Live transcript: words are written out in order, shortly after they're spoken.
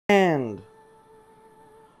And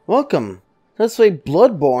welcome. Let's play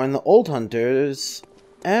Bloodborne, the Old Hunters,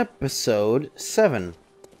 Episode 7.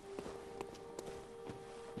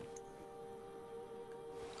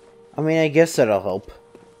 I mean, I guess that'll help.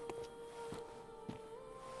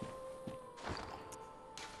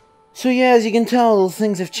 So yeah, as you can tell,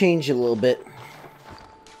 things have changed a little bit.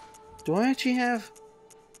 Do I actually have?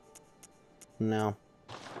 No.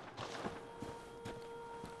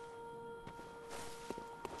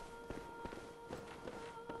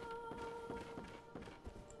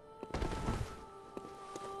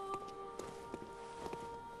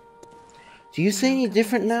 Do you say any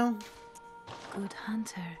different now? Good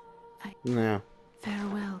hunter. No.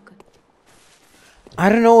 Farewell, good. I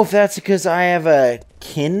don't know if that's because I have a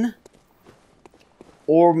kin.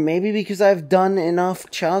 Or maybe because I've done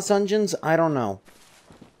enough chalice dungeons. I don't know.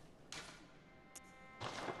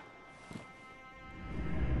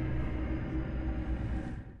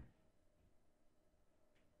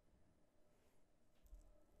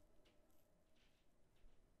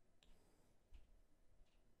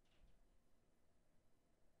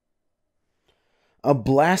 A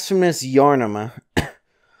blasphemous Yarnama.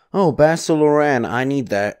 Oh, Basiloran, I need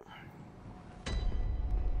that.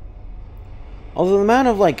 Although the amount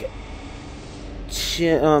of, like,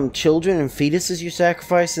 children and fetuses you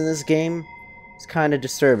sacrifice in this game is kind of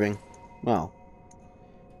disturbing. Well,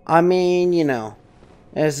 I mean, you know,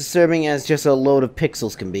 as disturbing as just a load of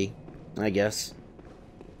pixels can be, I guess.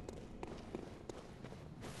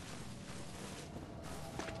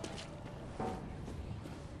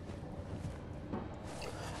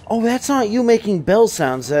 Oh, that's not you making bell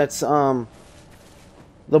sounds. That's, the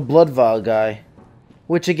blood vial guy.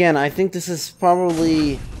 Which, again, I think this is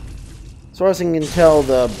probably, as far as I can tell,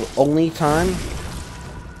 the only time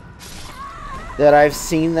that I've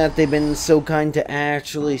seen that they've been so kind to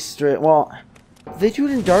actually strip. Well, did they do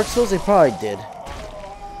it in Dark Souls? They probably did.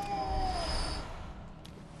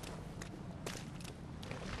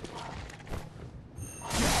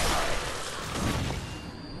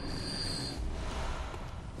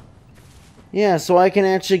 Yeah, so I can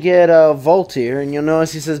actually get a Vault here, and you'll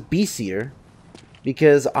notice he says Beast Eater,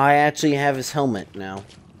 because I actually have his helmet now.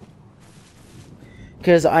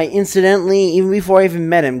 Because I incidentally, even before I even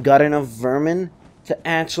met him, got enough vermin to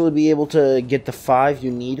actually be able to get the 5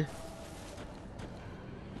 you need.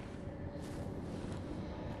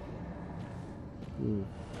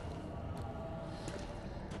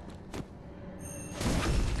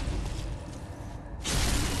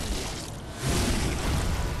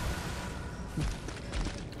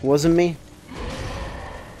 Wasn't me.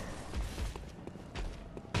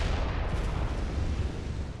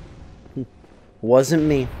 Wasn't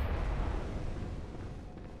me.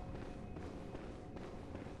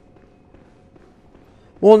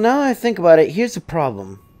 Well, now that I think about it, here's the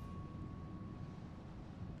problem.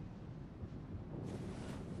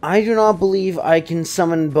 I do not believe I can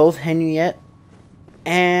summon both Henriette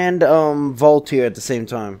and Voltaire at the same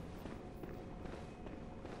time.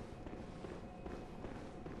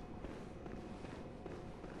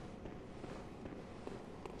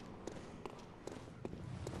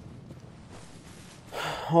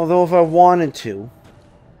 Although if I wanted to.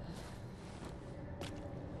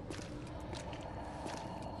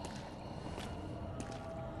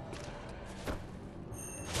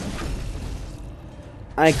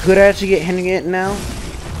 I could actually get Henriette now.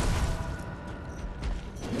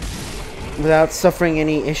 Without suffering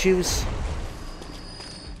any issues.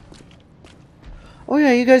 Oh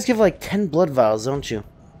yeah, you guys give like 10 blood vials, don't you?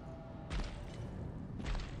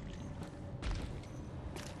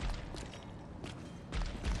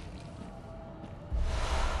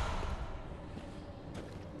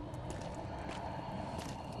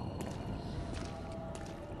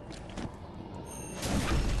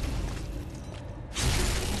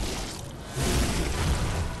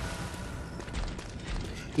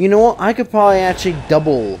 You know what? I could probably actually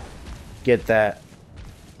double get that.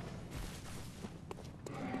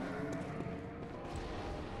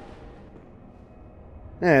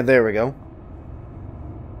 Yeah, there we go.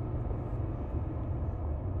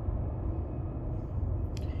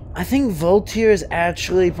 I think Voltaire is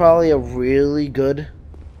actually probably a really good.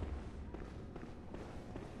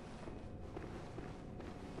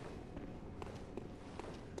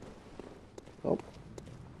 Oh.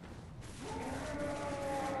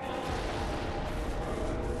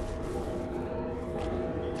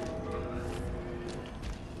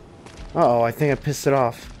 Uh-oh, I think I pissed it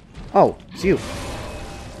off. Oh, it's you.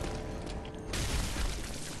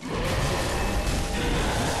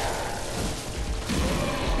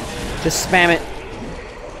 Just spam it.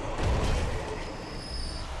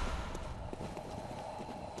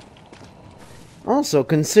 Also,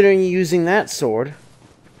 considering using that sword...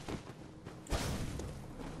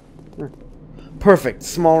 Perfect.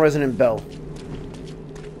 Small resonant bell.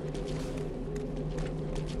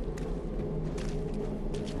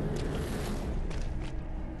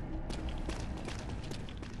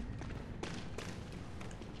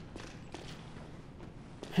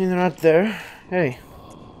 Hey, they're not there. Hey.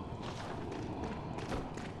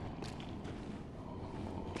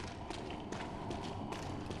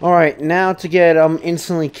 Alright, now to get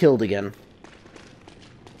instantly killed again.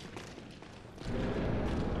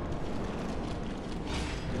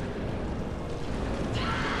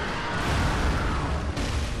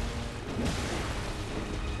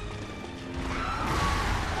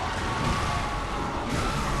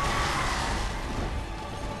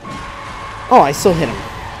 Oh, I still hit him.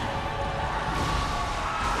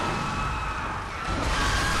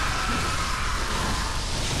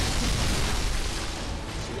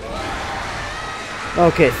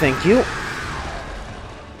 Okay, thank you.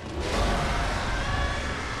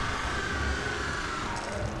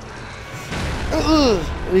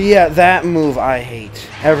 Ugh. Yeah, that move I hate.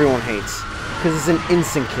 Everyone hates. Because it's an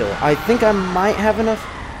instant kill. I think I might have enough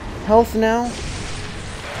health now.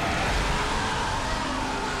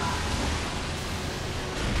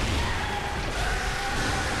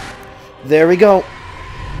 There we go.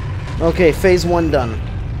 Okay, phase 1 done.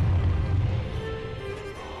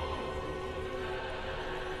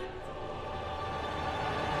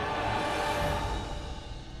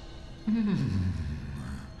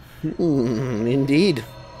 Indeed. You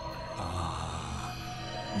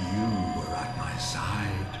were at my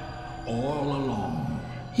side all along.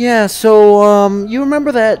 Yeah, so, you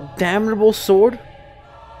remember that damnable sword?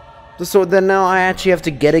 The sword that now I actually have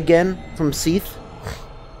to get again from Seath?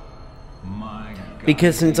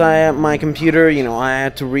 Because since my computer, you know, I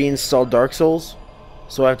had to reinstall Dark Souls.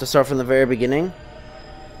 So I have to start from the very beginning.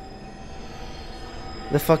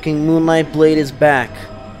 The fucking Moonlight Blade is back.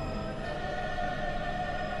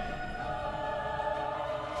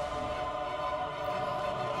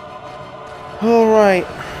 Alright.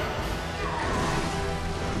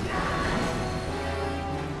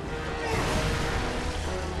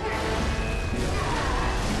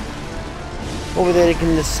 Over there, they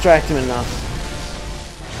can distract him enough.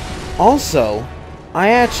 Also, I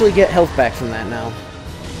actually get health back from that now.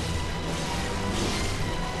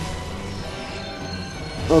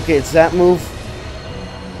 Okay, it's that move.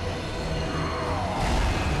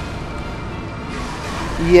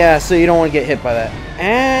 Yeah, so you don't want to get hit by that.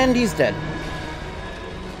 And he's dead.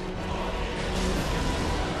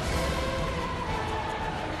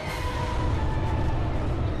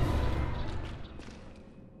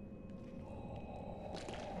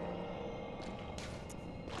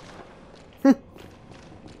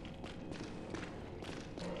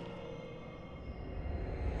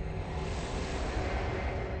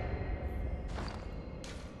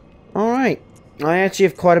 Alright, I actually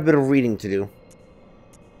have quite a bit of reading to do.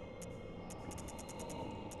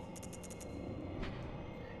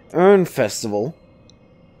 Urn Festival.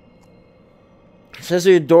 It says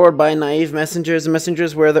you're adored by naive messengers. The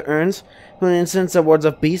messengers wear the urns, who in incense that wards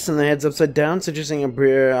off beasts and their heads upside down, suggesting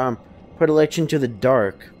a predilection to the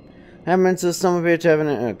dark. Elements of some appear to have an...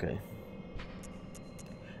 okay.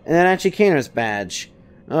 And then actually Caner's badge.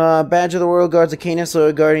 Badge of the Royal Guards of Canis,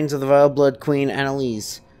 or Guardians of the Vile Blood Queen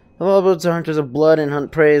Annalise. The Vile Bloods are hunters of blood and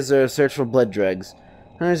hunt prey as they search for blood dregs.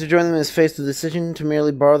 Hunters who join them is faced with the decision to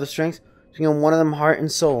merely borrow the strength to give one of them heart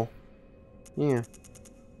and soul. Yeah.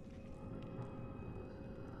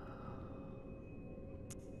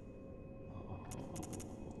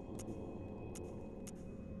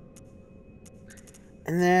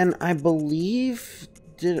 And then I believe...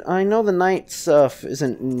 I know the night stuff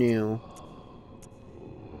isn't new.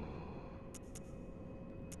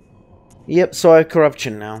 Yep, so I have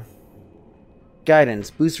corruption now. Guidance.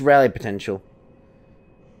 Boost rally potential.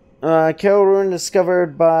 Carol Ruin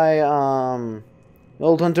discovered by, the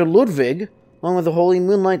old hunter Ludwig, along with the Holy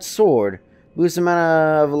Moonlight Sword. Boost the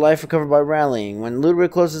amount of life recovered by rallying. When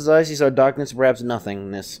Ludwig closed his eyes, he saw darkness, perhaps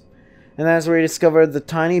nothingness. And that's where he discovered the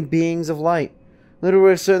tiny beings of light. Ludwig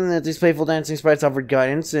was certain that these playful dancing sprites offered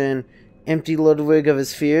guidance, and emptied Ludwig of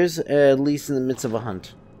his fears, at least in the midst of a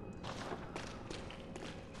hunt.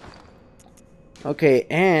 Okay,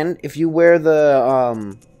 and if you wear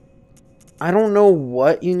the, I don't know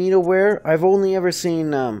what you need to wear. I've only ever seen,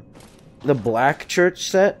 the black church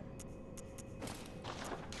set.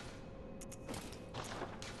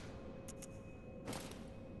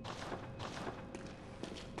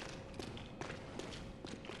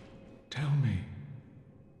 Tell me,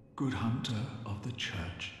 good hunter of the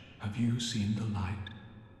church, have you seen the light?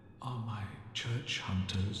 Are my church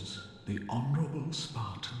hunters, the honorable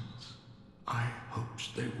Spartans. I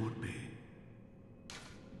hoped they would be.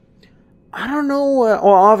 I don't know. Well,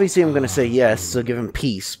 obviously I'm going to say yes to give him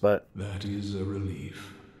peace, but... That is a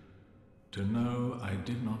relief. To know I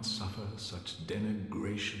did not suffer such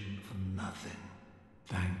denigration for nothing.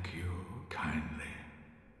 Thank you kindly.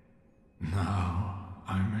 Now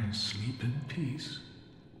I may sleep in peace.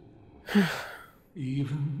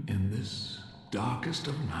 Even in this darkest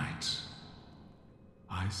of nights,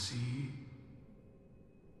 I see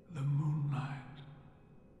the moonlight.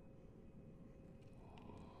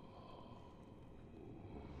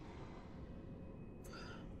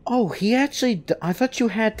 Oh, he actually... I thought you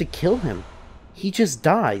had to kill him. He just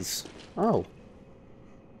dies. Oh.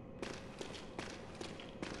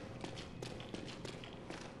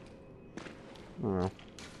 Oh.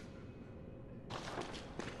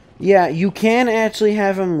 Yeah, you can actually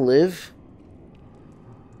have him live.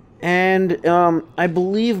 And, I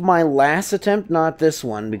believe my last attempt, not this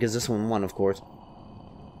one, because this one won, of course.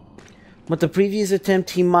 But the previous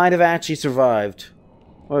attempt, he might have actually survived.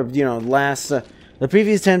 Or, you know, the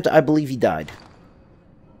previous attempt, I believe he died.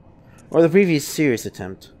 Or the previous serious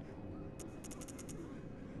attempt.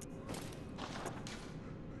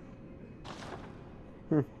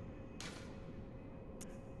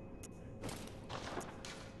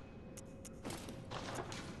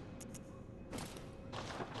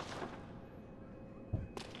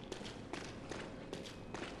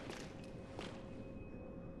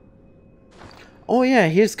 Oh yeah,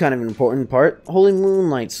 here's kind of an important part. Holy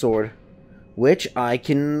Moonlight Sword. Which I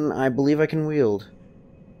believe I can wield.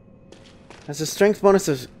 Has a strength bonus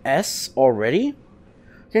of S already?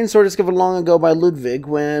 Arcane sword discovered long ago by Ludwig.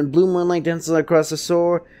 When blue moonlight dances across the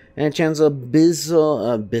sword and it channels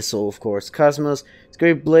abyssal, of course, cosmos, its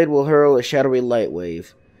great blade will hurl a shadowy light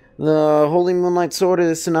wave. The Holy Moonlight Sword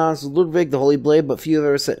is synonymous with Ludwig, the Holy Blade, but few have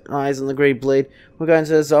ever set eyes on the Great Blade. What guidance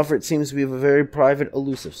it has offered seems to be of a very private,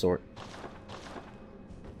 elusive sort.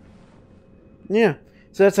 Yeah,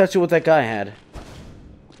 so that's actually what that guy had.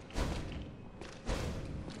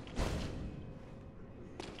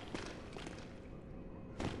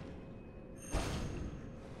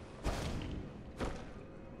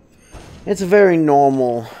 It's a very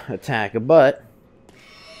normal attack, but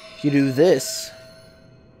if you do this...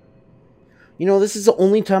 You know, this is the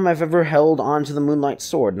only time I've ever held onto the Moonlight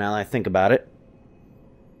Sword, now that I think about it.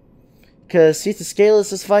 Because, see, to scale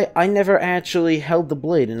this fight, I never actually held the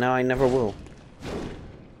blade, and now I never will.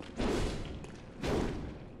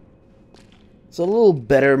 It's a little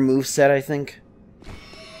better moveset, I think.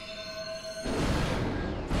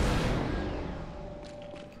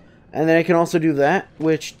 And then I can also do that,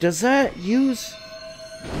 which, does that use...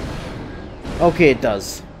 Okay, it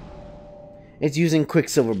does. It's using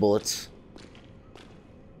Quicksilver bullets.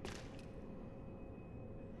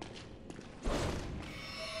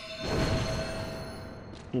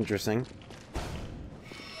 Interesting.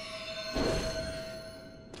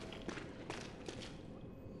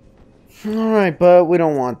 Alright, but we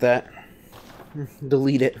don't want that.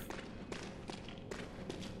 Delete it.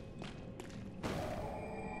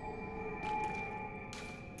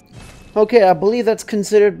 Okay, I believe that's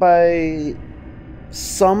considered by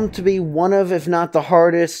some to be one of, if not the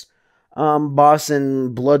hardest, boss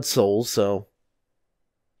in Blood Souls, so...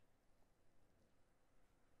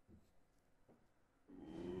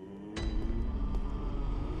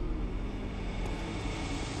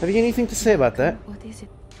 Have you anything to say about that? What is it?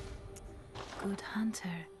 Good hunter.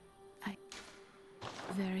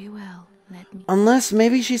 Very well. Let me... Unless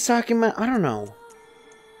maybe she's talking about... I don't know.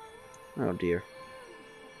 Oh dear.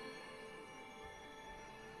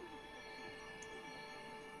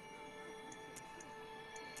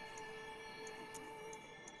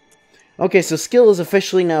 Okay, so skill is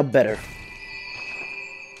officially now better.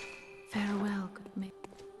 Farewell, good mate.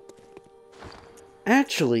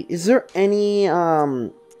 Actually, is there any,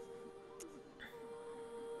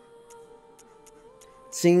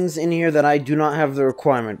 things in here that I do not have the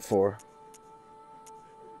requirement for?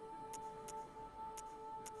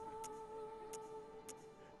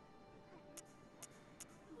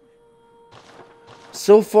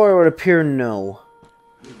 So far, it would appear no.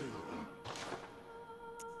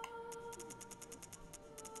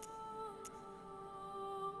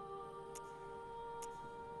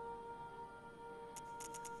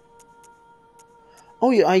 Oh,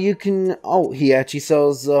 yeah, you can... Oh, he actually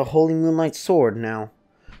sells the Holy Moonlight Sword now.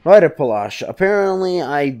 Right, Palash. Apparently,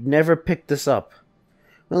 I never picked this up.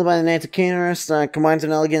 Wielded by the native Cainurus, combines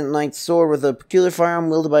an elegant knight sword with a peculiar firearm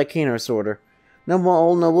wielded by a Cainurus order. Noble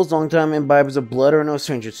old nobles, long time imbibers of blood, are no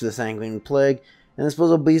strangers to the sanguine plague. And the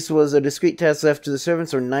disposable beast was a discreet task left to the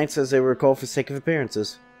servants or knights as they were called for sake of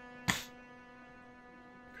appearances.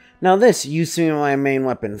 Now this used to be my main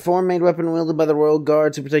weapon. Foreign-made weapon wielded by the royal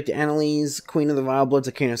guard to protect Annalise, queen of the vile bloods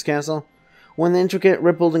of Kainer's castle. When the intricate,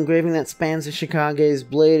 rippled engraving that spans the Shikage's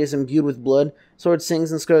blade is imbued with blood, sword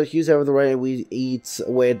sings and scarlet hues however the right eats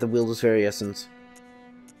away at the wielder's very essence.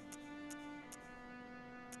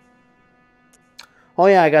 Oh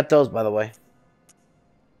yeah, I got those, by the way.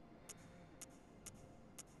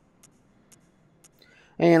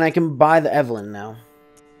 And I can buy the Evelyn now.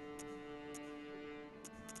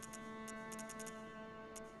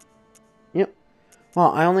 Yep.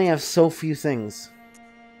 Well, I only have so few things.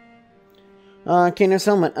 Kainer's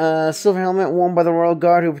helmet. Silver helmet worn by the royal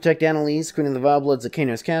guard who protect Annalise, queen of the vile bloods at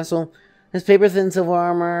Kainer's castle. His paper-thin silver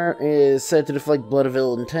armor is said to deflect blood of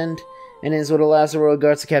ill intent, and is what allows the royal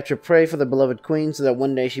guards to capture prey for their beloved queen so that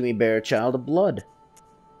one day she may bear a child of blood.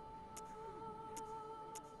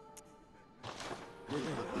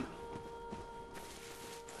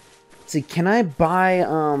 Let's see, can I buy,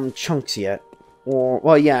 chunks yet? Or,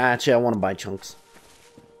 well, yeah, actually, I want to buy chunks.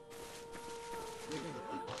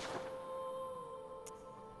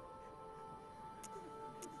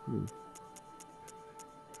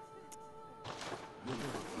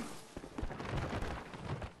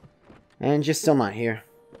 And you're still not here.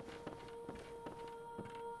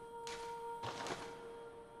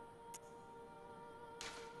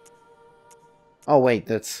 Oh, wait,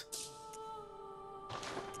 that's...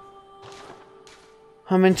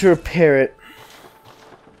 I'm meant to repair it.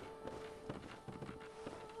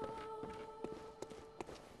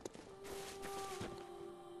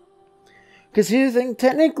 Because here's the thing,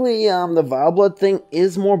 technically, the vile blood thing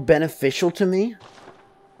is more beneficial to me.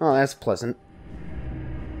 Oh, that's pleasant.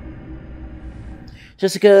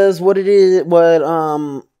 Just because what it is, what,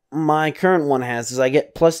 my current one has is I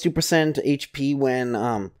get plus 2% HP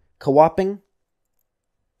when, co-oping.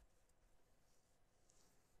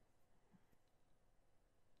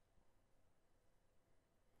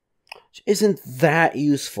 Which isn't that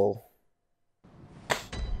useful.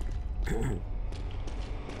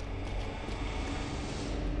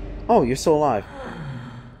 Oh, you're still alive.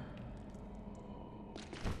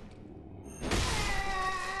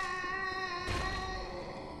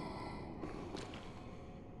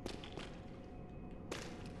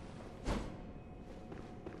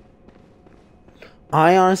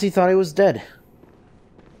 I honestly thought he was dead.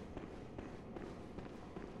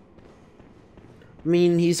 I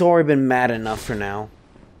mean, he's already been mad enough for now.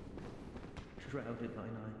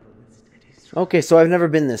 Okay, so I've never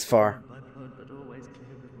been this far.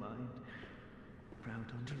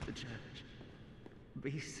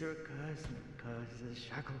 Beasts are cursed, and curse is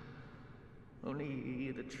shackle. Only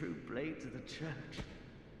ye, the true blades of the church.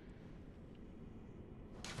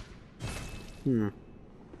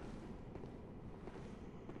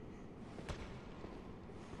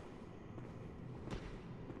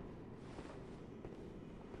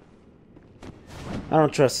 I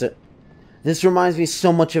don't trust it. This reminds me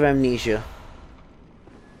so much of Amnesia.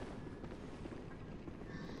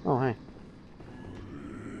 Oh, hi.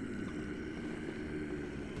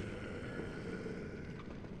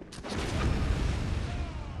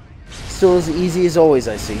 Still as easy as always,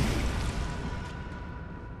 I see.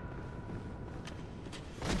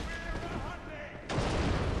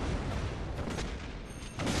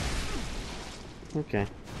 Okay.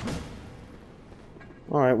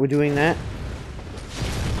 Alright, we're doing that.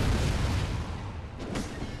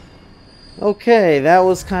 Okay, that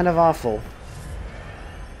was kind of awful.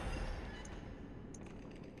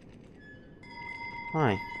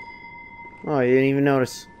 Hi. Oh, you didn't even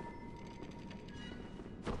notice.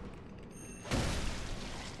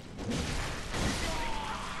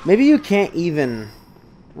 Maybe you can't even...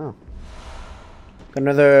 Oh. Got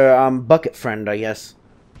another, bucket friend, I guess.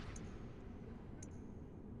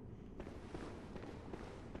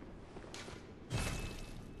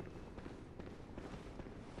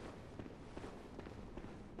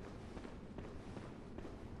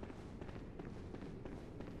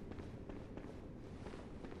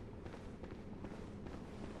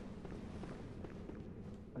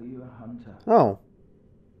 Are you a hunter? Oh.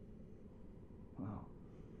 Well,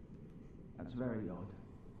 that's very odd.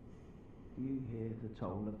 Do you hear the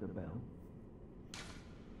toll of the bell?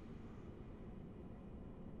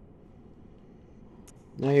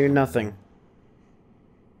 I hear nothing.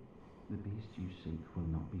 The beast you seek will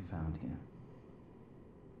not be found here.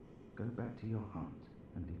 Go back to your hunt,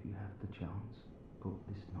 and if you have the chance, put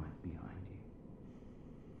this night behind you.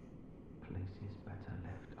 Places better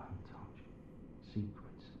left untouched.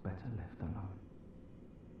 Secrets better left alone.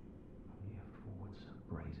 Only a forward so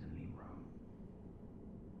brazenly roam.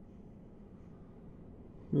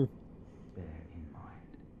 Bear in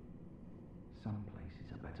mind, some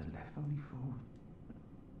places are better left only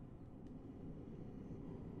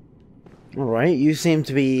for. Alright, you seem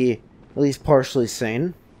to be at least partially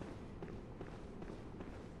sane.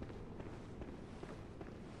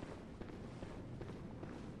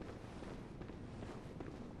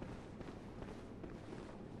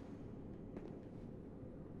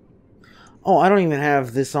 Oh, I don't even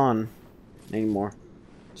have this on anymore.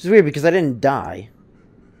 Which is weird because I didn't die.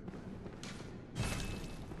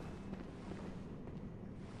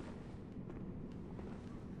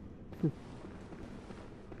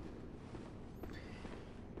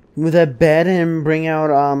 Move that bed and bring out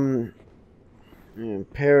a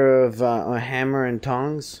pair of a hammer and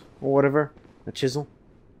tongs or whatever, a chisel.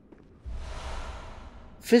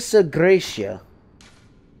 Fissa Gracia.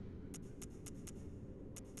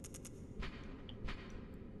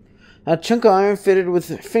 A chunk of iron fitted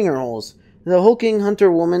with finger holes. The hulking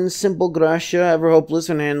hunter woman, simple Gracia, ever hopeless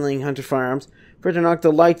when handling hunter firearms, for to knock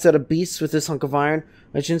the lights out of beasts with this hunk of iron,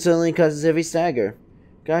 which instantly causes heavy stagger.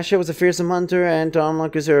 Gracia was a fearsome hunter, and to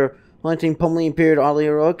onlookers her hunting pummeling appeared oddly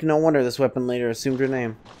heroic. No wonder this weapon later assumed her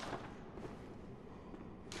name.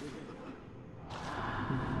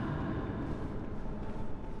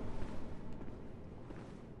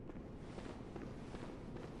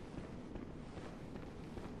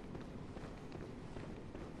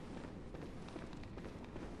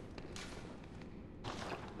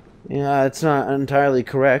 Yeah, it's not entirely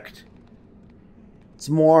correct. It's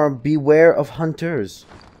more beware of hunters.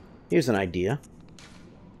 Here's an idea.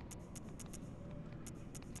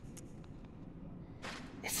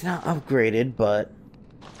 It's not upgraded, but...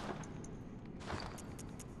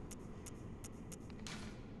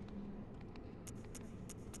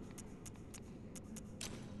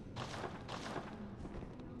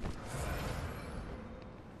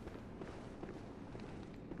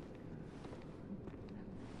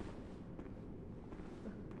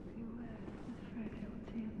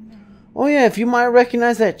 Oh yeah, if you might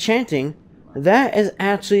recognize that chanting, that is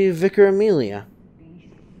actually Vicar Amelia.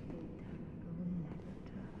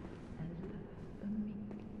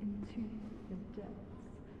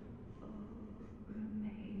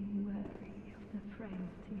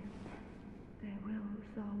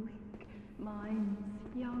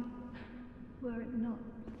 Were it not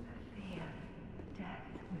for fear, death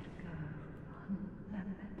would go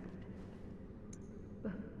unlamented.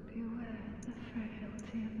 But beware the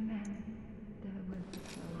frailty of men. There will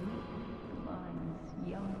so weak minds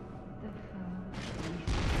young, the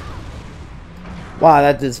foe. Wow,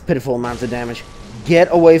 that does pitiful amounts of damage. Get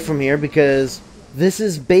away from here, because this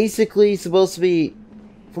is basically supposed to be,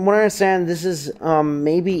 from what I understand, this is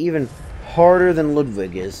maybe even harder than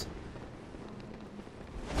Ludwig is.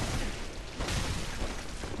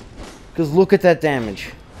 Because look at that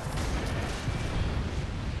damage.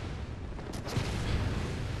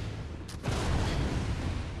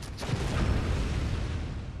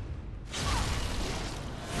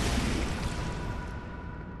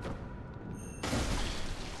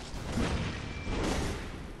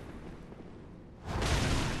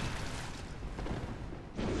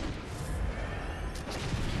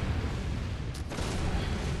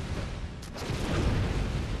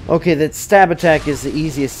 Okay, that stab attack is the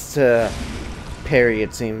easiest to parry,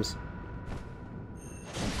 it seems.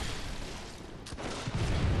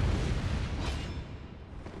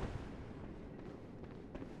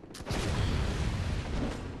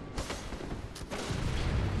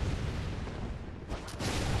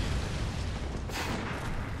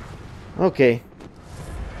 Okay.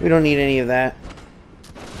 We don't need any of that.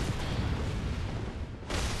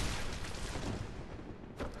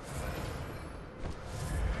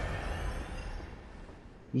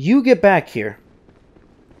 You get back here.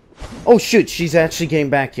 Oh shoot, she's actually getting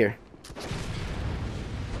back here.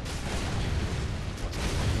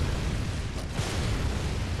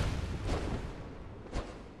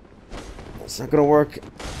 That's not gonna work.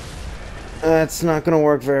 That's not gonna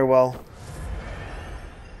work very well.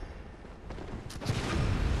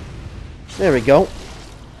 There we go.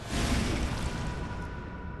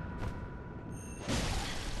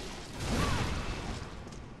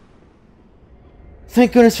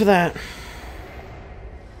 Thank goodness for that.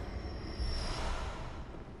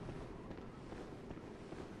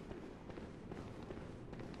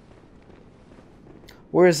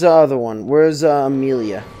 Where's the other one? Where's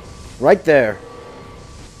Amelia? Right there.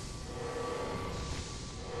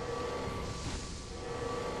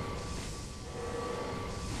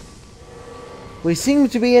 We seem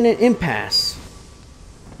to be in an impasse.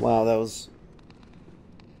 Wow, that was...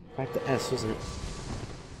 back to S, wasn't it?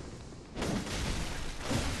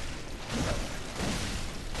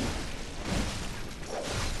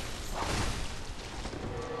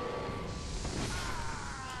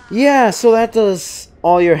 Yeah, so that does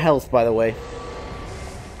all your health, by the way.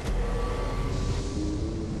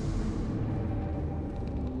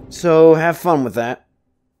 So have fun with that.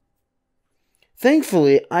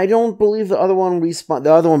 Thankfully, I don't believe the other one respawn.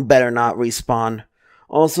 The other one better not respawn.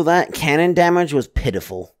 Also, that cannon damage was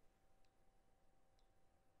pitiful.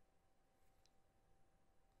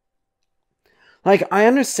 Like, I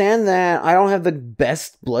understand that I don't have the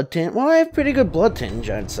best blood tint. Well, I have pretty good blood tinge,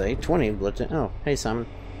 I'd say. 20 blood tint. Oh, hey, Simon.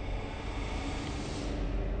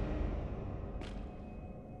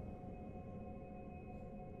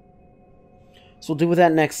 So we'll deal with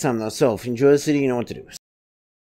that next time, though. So, if you enjoy the video, you know what to do.